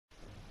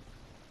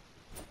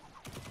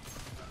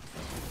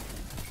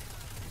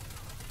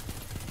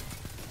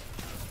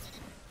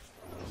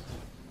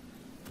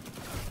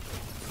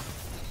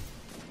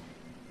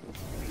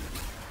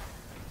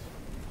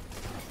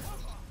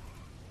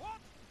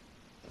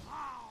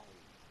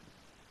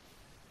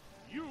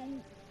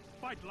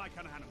fight like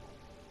an animal.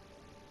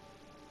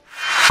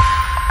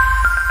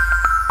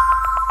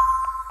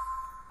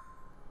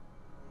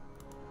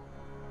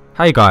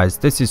 Hey guys,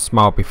 this is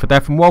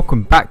Smile4Death and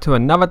welcome back to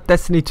another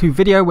Destiny 2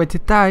 video where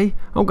today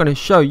I'm going to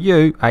show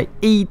you a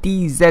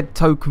EDZ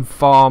token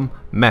farm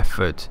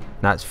method.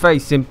 Now it's very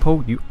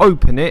simple. You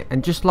open it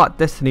and just like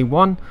Destiny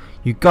 1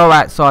 you go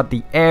outside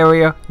the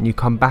area and you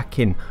come back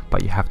in,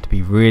 but you have to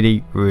be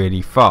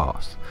really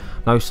fast.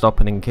 No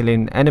stopping and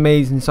killing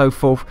enemies and so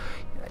forth.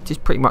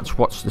 Just pretty much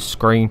watch the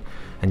screen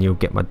and you'll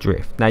get my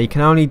drift. Now you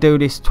can only do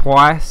this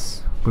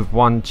twice with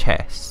one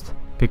chest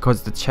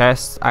because the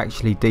chests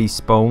actually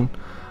despawn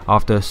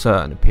after a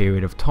certain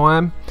period of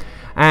time,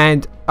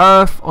 and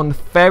Earth on the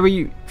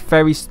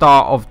very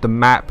start of the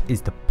map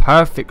is the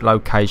perfect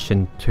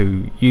location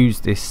to use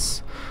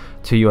this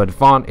to your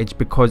advantage,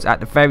 because at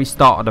the very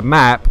start of the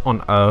map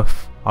on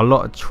Earth a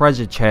lot of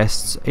treasure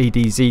chests,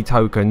 EDZ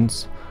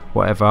tokens,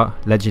 whatever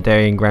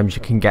legendary engrams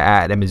you can get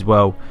out of them as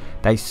well,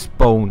 they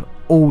spawn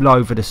all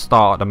over the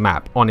start of the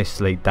map.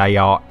 Honestly, they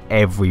are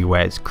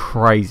everywhere. It's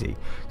crazy.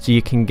 So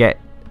you can get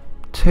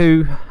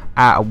 2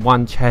 out of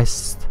 1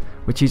 chest,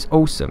 which is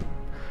awesome.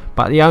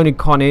 But the only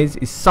con is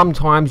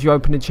sometimes you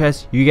open the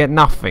chest you get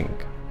nothing,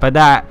 but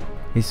that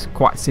is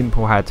quite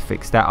simple how to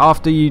fix that.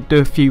 After you do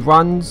a few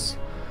runs,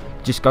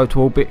 just go to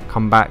orbit,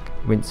 come back,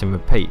 rinse and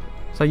repeat.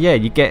 So yeah,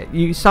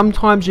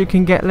 sometimes you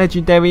can get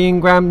legendary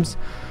engrams,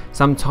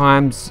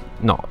 sometimes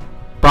not,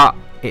 but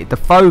the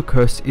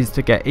focus is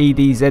to get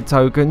EDZ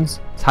tokens,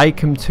 take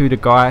them to the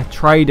guy,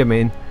 trade them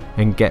in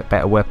and get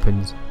better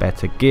weapons,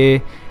 better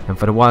gear. And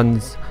for the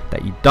ones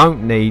that you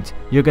don't need,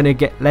 you're going to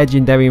get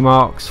legendary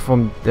marks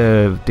from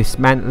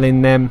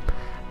dismantling them,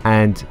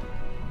 and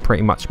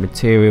pretty much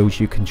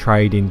materials you can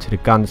trade into the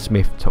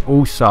gunsmith to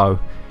also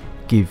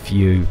give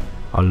you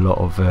a lot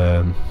of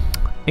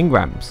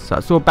engrams. So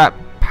it's all about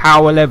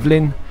power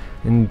leveling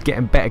and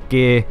getting better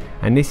gear,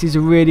 and this is a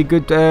really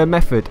good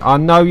method. I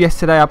know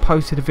yesterday I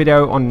posted a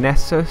video on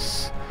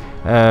Nessus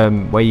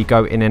where you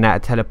go in and out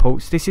of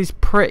teleports. This is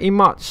pretty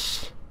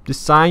much the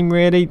same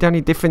really. The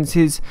only difference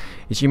is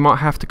you might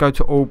have to go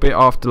to orbit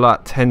after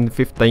like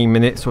 10-15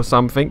 minutes or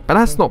something, but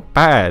that's not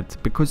bad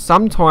because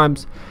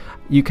sometimes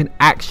you can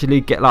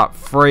actually get like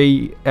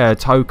 3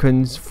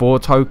 tokens, 4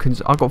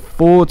 tokens. I got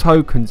 4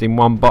 tokens in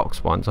one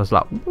box once. I was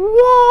like,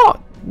 what?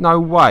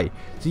 No way.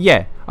 So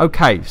yeah,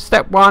 okay,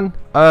 step 1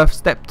 Earth,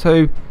 step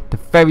 2 the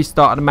very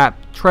start of the map.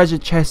 Treasure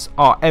chests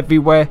are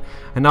everywhere,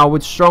 and I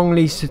would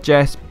strongly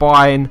suggest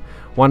buying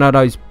one of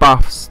those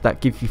buffs that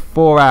give you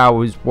 4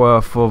 hours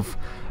worth of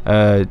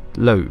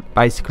loot.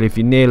 Basically if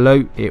you're near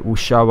loot it will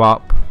show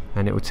up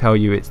and it will tell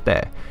you it's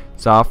there.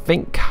 So I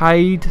think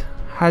Cade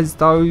has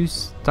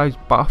those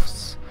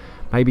buffs.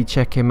 Maybe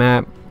check him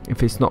out.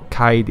 If it's not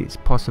Cade, it's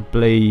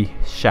possibly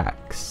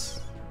Shax.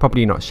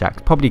 Probably not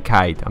Shax, probably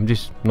Cade. I'm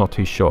just not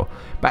too sure.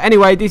 But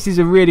anyway, this is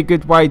a really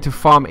good way to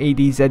farm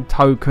EDZ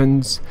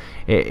tokens.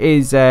 It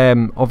is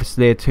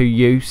obviously a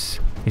 2-use.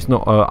 It's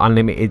not an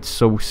unlimited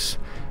source.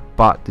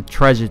 But the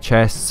treasure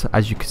chests,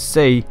 as you can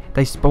see,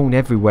 they spawn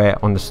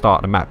everywhere on the start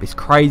of the map. It's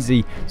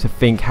crazy to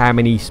think how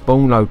many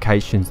spawn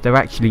locations there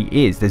actually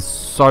is. There's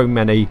so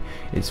many.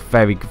 It's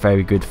very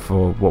good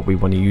for what we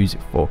want to use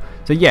it for.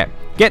 So yeah,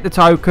 get the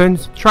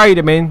tokens, trade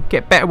them in,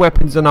 get better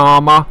weapons and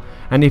armor,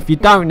 and if you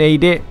don't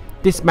need it,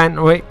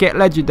 dismantle it, get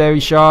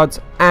legendary shards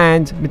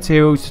and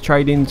materials to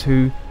trade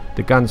into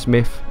the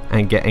gunsmith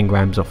and get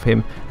engrams off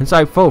him and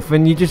so forth,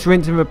 and you just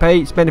rinse and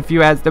repeat, spend a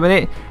few hours doing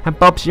it, and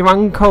Bob's your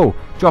uncle.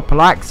 Drop a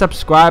like,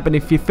 subscribe, and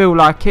if you feel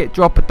like it,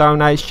 drop a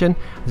donation,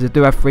 as I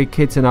do have 3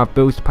 kids and I have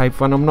bills to pay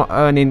for and I'm not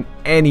earning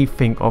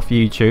anything off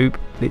YouTube,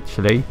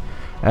 literally.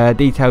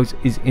 Details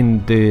is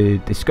in the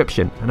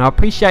description, and I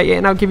appreciate it,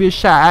 and I'll give you a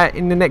shout out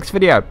in the next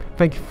video.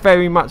 Thank you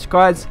very much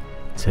guys,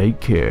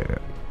 take care.